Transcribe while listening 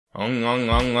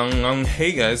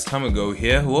Hey guys, Tamago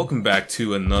here. Welcome back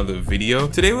to another video.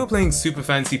 Today we're playing Super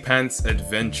Fancy Pants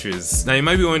Adventures. Now you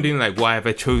might be wondering like, why have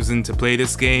I chosen to play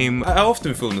this game? I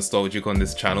often feel nostalgic on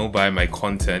this channel by my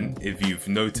content, if you've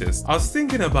noticed. I was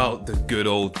thinking about the good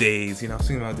old days, I was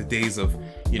thinking about the days of,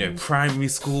 primary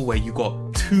school where you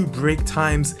got 2 break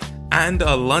times and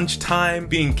a lunchtime,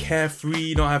 being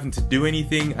carefree, not having to do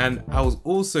anything. And I was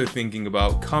also thinking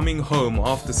about coming home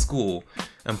after school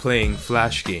and playing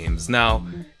flash games. Now,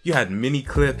 you had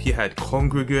Miniclip, you had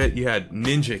Congregate, you had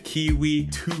Ninja Kiwi,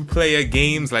 2-player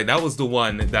games. Like, that was the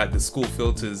one that the school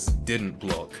filters didn't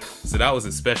block. So that was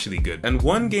especially good. And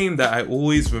one game that I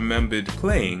always remembered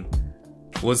playing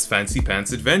was Fancy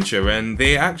Pants Adventure, and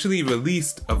they actually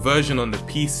released a version on the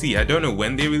PC. I don't know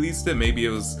when they released it, maybe it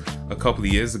was a couple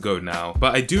of years ago now,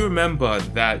 but I do remember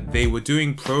that they were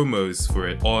doing promos for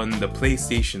it on the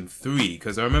PlayStation 3,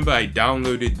 because I remember I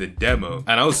downloaded the demo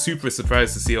and I was super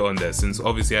surprised to see it on there, since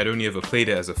obviously I'd only ever played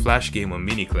it as a flash game on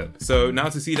Miniclip. So now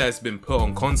to see that it's been put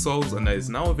on consoles and that it's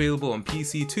now available on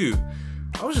PC too,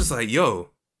 I was just like, yo,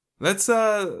 let's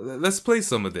play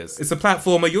some of this. It's a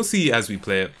platformer, you'll see as we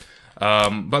play it.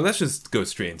 But let's just go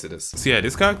straight into this. So yeah,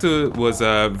 this character was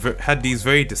had these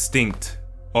very distinct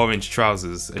orange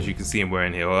trousers, as you can see him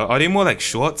wearing here. Or are they more like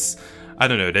shorts? I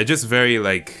don't know. They're just very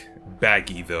like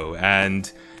baggy though,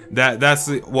 and that's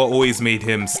what always made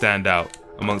him stand out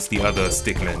amongst the other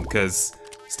stickmen. Because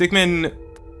stickmen,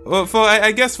 well,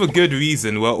 I guess for good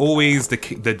reason, were always the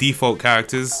default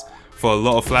characters for a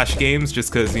lot of flash games,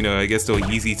 just because I guess they're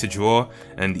easy to draw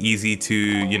and easy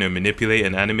to manipulate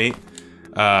and animate.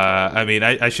 I mean,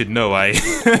 I should know. I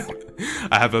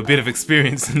I have a bit of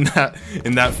experience in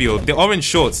that field. The orange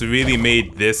shorts really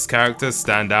made this character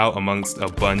stand out amongst a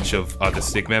bunch of other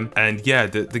stickmen. And yeah,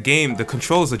 the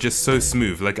controls are just so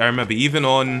smooth. Like, I remember even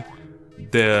on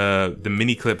the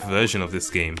Miniclip version of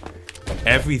this game,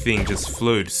 everything just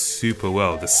flowed super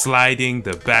well. The sliding,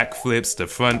 the backflips, the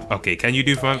front. Okay, can you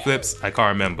do front flips? I can't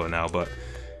remember now, but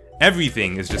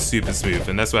everything is just super smooth,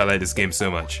 and that's why I like this game so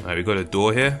much. Alright, we got a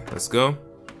door here. Let's go.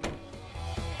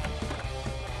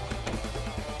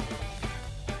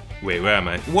 Wait, where am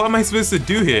I? What am I supposed to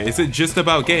do here? Is it just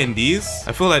about getting these?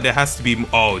 I feel like there has to be...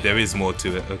 Oh, there is more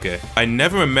to it. Okay. I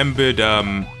never remembered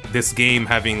this game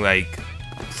having like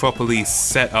properly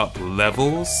set up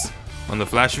levels on the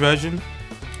Flash version.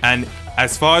 And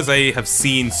as far as I have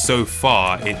seen so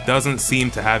far, it doesn't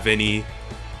seem to have any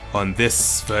on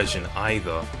this version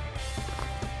either.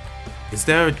 Is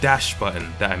there a dash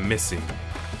button that I'm missing?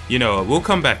 We'll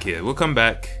come back here. We'll come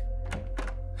back.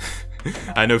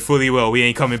 I know fully well we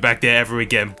ain't coming back there ever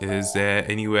again. Is there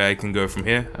anywhere I can go from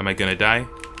here? Am I gonna die?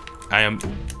 I am...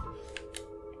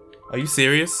 Are you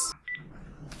serious?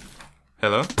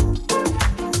 Hello?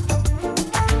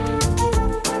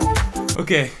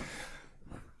 Okay.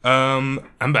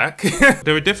 I'm back.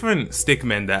 There are different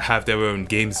stickmen that have their own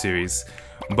game series,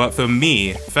 but for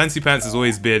me, Fancy Pants has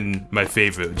always been my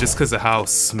favorite, just because of how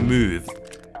smooth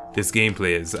this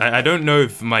gameplay is. I don't know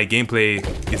if my gameplay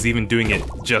is even doing it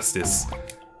justice.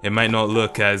 It might not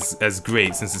look as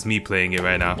great since it's me playing it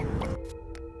right now.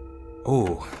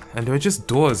 Oh, and there are just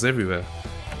doors everywhere.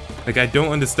 Like, I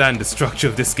don't understand the structure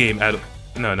of this game at all.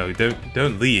 No,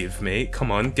 don't leave, mate.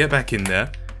 Come on, get back in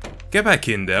there. Get back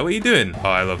in there. What are you doing? Oh,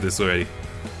 I love this already.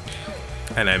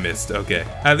 And I missed. Okay.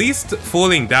 At least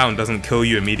falling down doesn't kill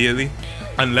you immediately.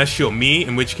 Unless you're me,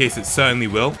 in which case it certainly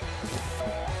will.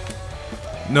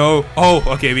 No. Oh,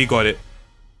 okay, we got it.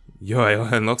 Yo, I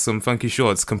unlocked some funky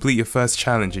shorts. Complete your first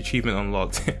challenge. Achievement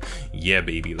unlocked. Yeah,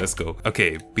 baby, let's go.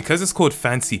 Okay, because it's called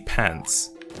Fancy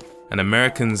Pants, and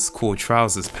Americans call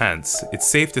trousers pants, it's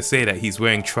safe to say that he's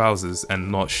wearing trousers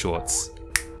and not shorts.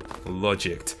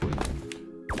 Logicked.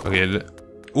 Okay,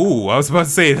 ooh, I was about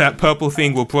to say that purple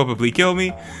thing will probably kill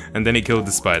me, and then it killed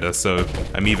the spider, so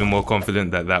I'm even more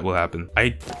confident that that will happen.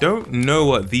 I don't know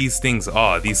what these things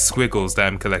are, these squiggles that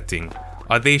I'm collecting.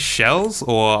 Are they shells,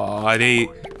 or are they...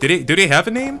 Do they have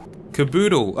a name?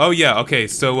 Caboodle. Oh yeah, okay,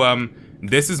 so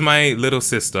this is my little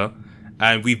sister,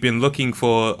 and we've been looking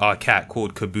for our cat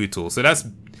called Caboodle. So that's...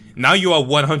 Now you are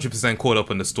 100% caught up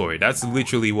on the story. That's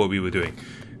literally what we were doing.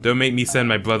 Don't make me send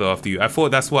my brother after you. I thought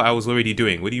that's what I was already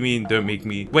doing. What do you mean, don't make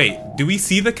me... Wait, do we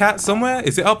see the cat somewhere?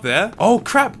 Is it up there? Oh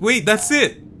crap, wait, that's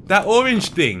it! That orange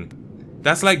thing.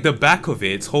 That's like the back of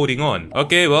it, it's holding on.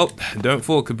 Okay, well, don't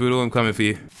fall, Caboodle, I'm coming for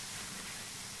you.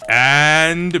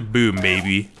 And boom,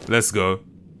 baby. Let's go.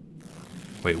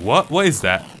 Wait, what? What is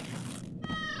that?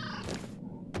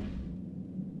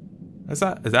 Is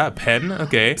that a pen?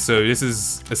 Okay, so this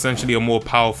is essentially a more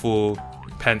powerful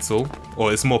pencil,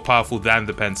 or it's more powerful than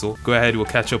the pencil. Go ahead, we'll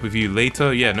catch up with you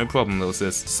later. Yeah, no problem, little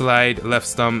sis. Slide left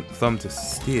thumb to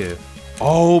steer.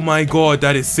 Oh my god,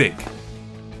 that is sick.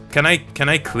 Can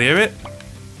I clear it?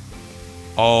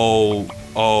 Oh,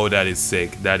 that is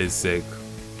sick. That is sick.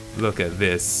 Look at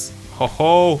this. Ho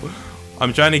ho.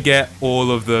 I'm trying to get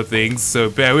all of the things, so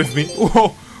bear with me. Whoa,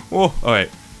 whoa.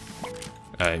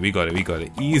 Alright, we got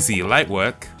it. Easy, light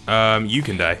work. You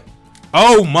can die.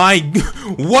 Oh my,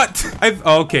 what?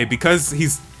 Okay, because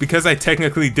I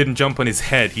technically didn't jump on his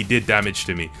head, he did damage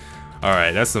to me.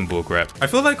 Alright, that's some bullcrap. I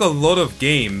feel like a lot of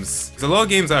games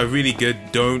that are really good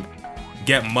don't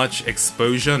get much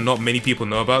exposure. Not many people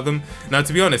know about them. Now,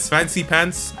 to be honest, Fancy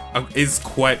Pants is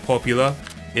quite popular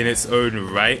in its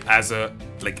own right as a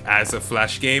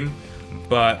Flash game,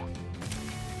 but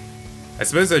I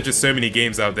suppose there are just so many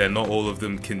games out there, not all of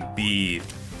them can be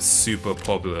super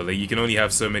popular. Like, you can only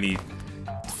have so many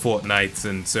Fortnites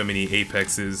and so many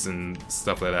Apexes and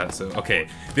stuff like that. So, okay,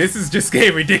 this is just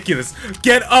getting ridiculous.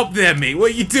 Get up there, mate.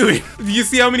 What are you doing? Do you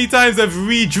see how many times I've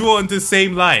redrawn the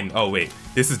same line? Oh, wait.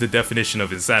 This is the definition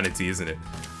of insanity, isn't it?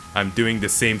 I'm doing the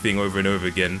same thing over and over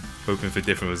again, hoping for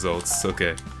different results.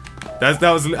 Okay.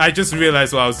 I just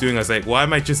realized what I was doing. I was like, why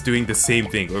am I just doing the same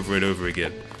thing over and over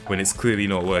again when it's clearly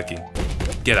not working?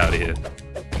 Get out of here.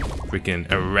 Freaking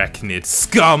arachnid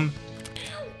scum!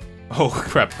 Oh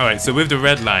crap. Alright, so with the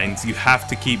red lines, you have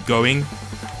to keep going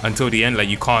until the end. Like,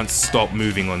 you can't stop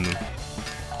moving on them.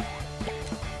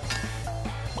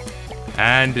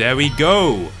 And there we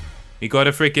go! We got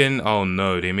a freaking... Oh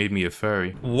no, they made me a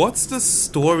furry. What's the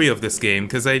story of this game?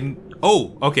 Because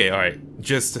Oh, okay, alright.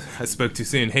 I spoke too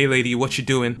soon. Hey lady, what you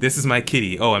doing? This is my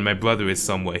kitty. Oh, and my brother is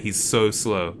somewhere. He's so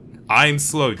slow. I'm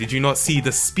slow. Did you not see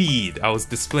the speed I was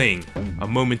displaying a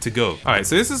moment ago? Alright,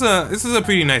 so this is a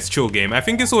pretty nice chill game. I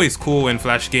think it's always cool when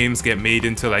Flash games get made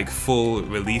into like full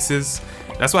releases.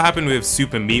 That's what happened with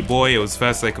Super Meat Boy. It was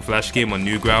first like a Flash game on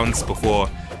Newgrounds before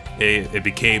it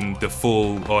became the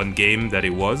full-on game that it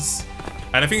was.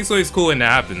 And I think it's always cool when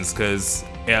that happens because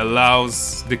it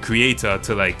allows the creator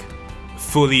to like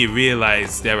fully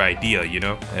realize their idea, you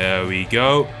know? There we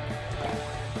go.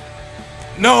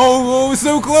 No! Oh,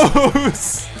 so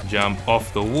close! Jump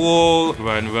off the wall.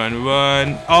 Run, run,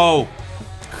 run. Oh,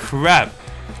 crap.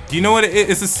 Do you know what it is?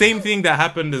 It's the same thing that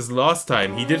happened as last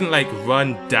time. He didn't like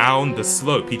run down the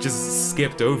slope. He just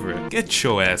skipped over it. Get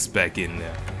your ass back in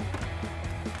there.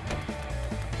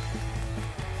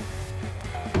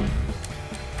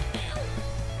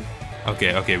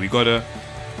 Okay, we gotta...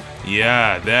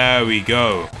 Yeah, there we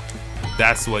go.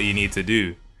 That's what you need to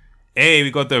do. Hey,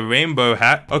 we got the rainbow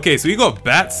hat. Okay, so we got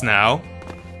bats now.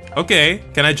 Okay,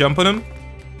 can I jump on them?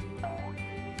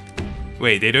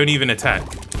 Wait, they don't even attack.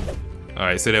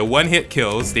 Alright, so they're one-hit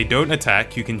kills. They don't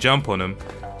attack. You can jump on them.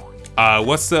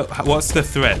 What's the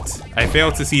threat? I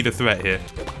failed to see the threat here.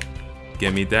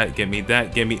 Get me that, get me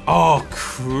that, get me... Oh,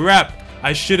 crap!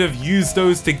 I should have used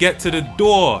those to get to the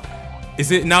door. Is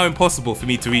it now impossible for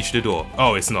me to reach the door?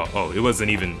 Oh, it's not. Oh, it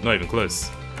wasn't even... Not even close.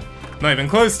 Not even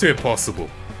close to it possible.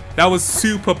 That was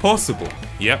super possible.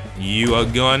 Yep. You are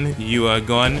gone. You are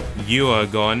gone. You are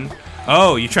gone.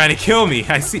 Oh, you're trying to kill me.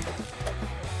 I see.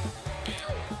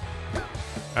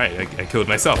 Alright, I killed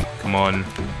myself. Come on.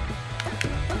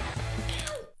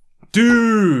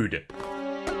 Dude!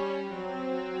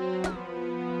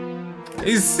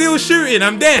 He's still shooting.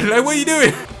 I'm dead. Like, what are you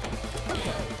doing?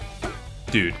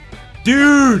 Dude.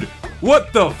 Dude!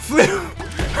 What the flip?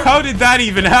 How did that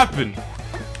even happen?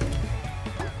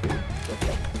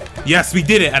 Yes, we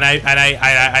did it, and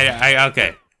I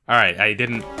okay. Alright,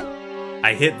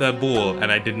 I hit the ball,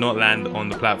 and I did not land on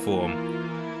the platform.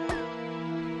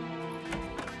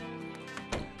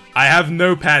 I have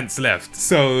no pants left,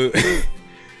 so...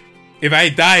 if I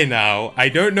die now, I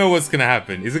don't know what's gonna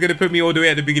happen. Is it gonna put me all the way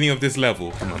at the beginning of this level?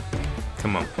 Come on.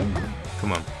 Come on.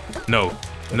 Come on. No.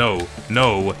 No.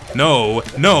 No. No.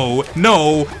 No.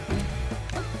 No.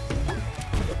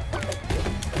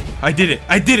 I did it!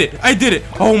 I did it! I did it!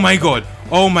 Oh my god!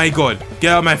 Oh my god!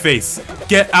 Get out of my face!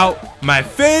 Get out my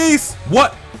face!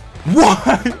 What?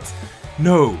 What?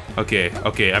 No. Okay,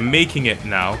 okay, I'm making it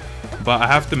now. But I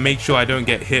have to make sure I don't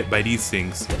get hit by these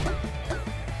things.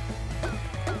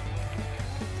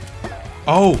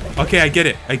 Oh, okay, I get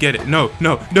it. I get it. No,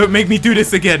 no, don't make me do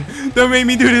this again. Don't make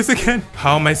me do this again.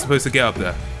 How am I supposed to get up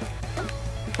there?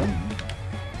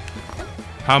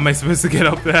 How am I supposed to get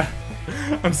up there?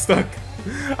 I'm stuck.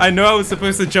 I know I was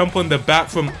supposed to jump on the bat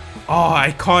from... Oh,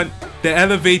 I can't. The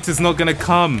elevator's not gonna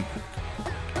come.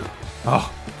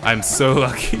 Oh, I'm so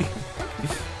lucky.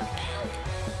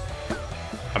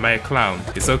 Am I a clown?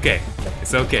 It's okay.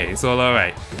 It's okay. It's all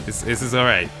alright. This is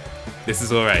alright. This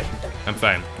is alright. I'm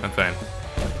fine. I'm fine.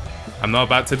 I'm not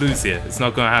about to lose here. It's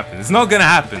not gonna happen. It's not gonna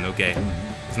happen, okay?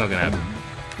 It's not gonna happen.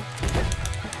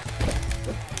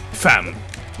 Fam.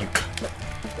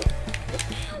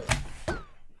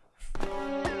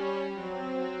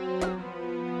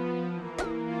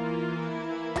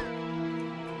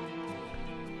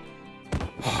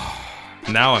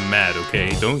 Now I'm mad,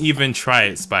 okay? Don't even try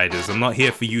it, spiders. I'm not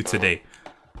here for you today.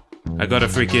 I got a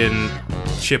freaking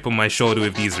chip on my shoulder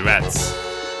with these rats.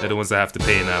 They're the ones that have to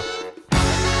pay now.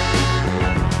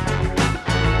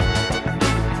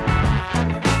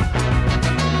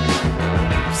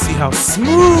 See how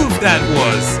smooth that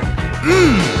was?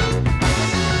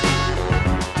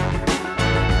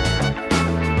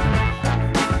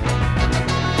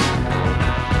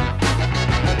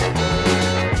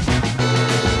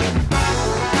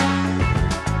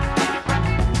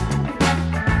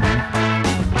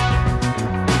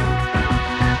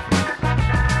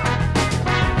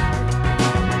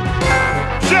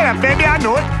 Yeah, baby, I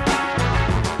know it.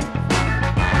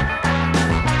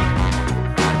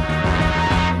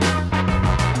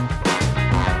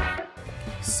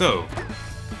 So,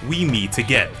 we meet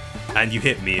again, and you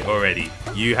hit me already.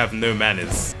 You have no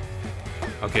manners.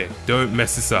 Okay, don't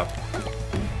mess this up.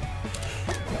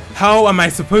 How am I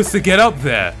supposed to get up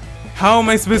there? How am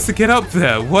I supposed to get up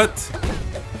there? What?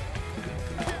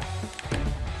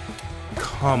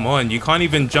 Come on, you can't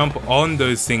even jump on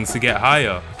those things to get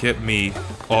higher. Get me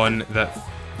on that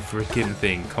freaking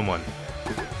thing. Come on.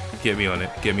 Get me on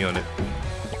it. Get me on it.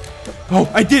 Oh,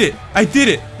 I did it! I did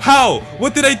it! How?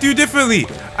 What did I do differently?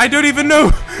 I don't even know!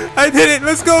 I did it!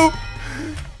 Let's go!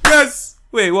 Yes!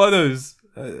 Wait, what are those?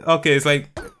 Okay, it's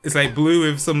like blue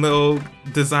with some little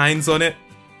designs on it.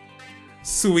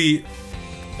 Sweet.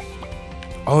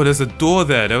 Oh, there's a door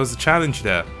there. There was a challenge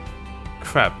there.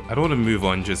 Crap, I don't want to move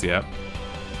on just yet.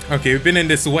 Okay, we've been in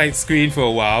this white screen for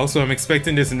a while, so I'm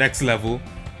expecting this next level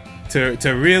to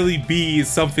really be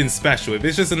something special. If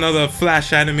it's just another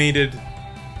flash animated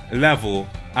level,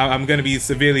 I'm gonna be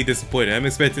severely disappointed. I'm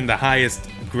expecting the highest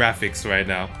graphics right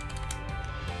now.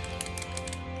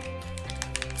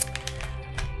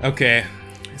 Okay,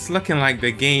 it's looking like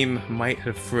the game might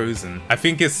have frozen. I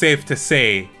think it's safe to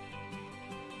say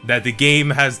that the game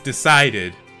has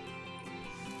decided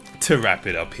to wrap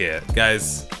it up here.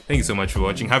 Guys, thank you so much for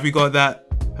watching. Have you got that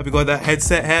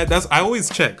headset hair? I always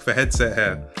check for headset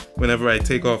hair whenever I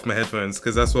take off my headphones,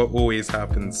 because that's what always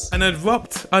happens. An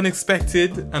abrupt,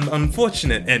 unexpected, and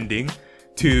unfortunate ending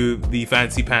to the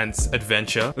Fancy Pants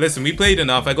adventure. Listen, we played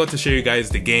enough. I got to show you guys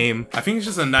the game. I think it's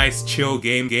just a nice chill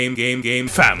game.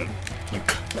 Fam.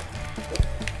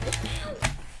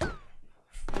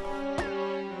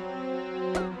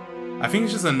 I think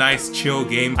it's just a nice chill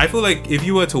game. I feel like if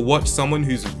you were to watch someone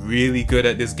who's really good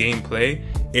at this gameplay,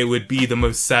 it would be the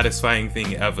most satisfying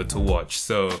thing ever to watch.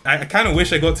 So I kind of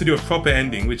wish I got to do a proper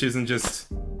ending, which isn't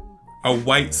just a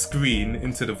white screen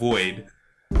into the void.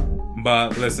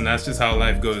 But listen, that's just how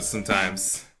life goes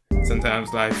sometimes.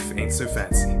 Sometimes life ain't so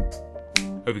fancy.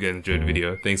 Hope you guys enjoyed the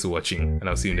video. Thanks for watching, and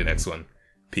I'll see you in the next one.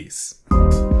 Peace.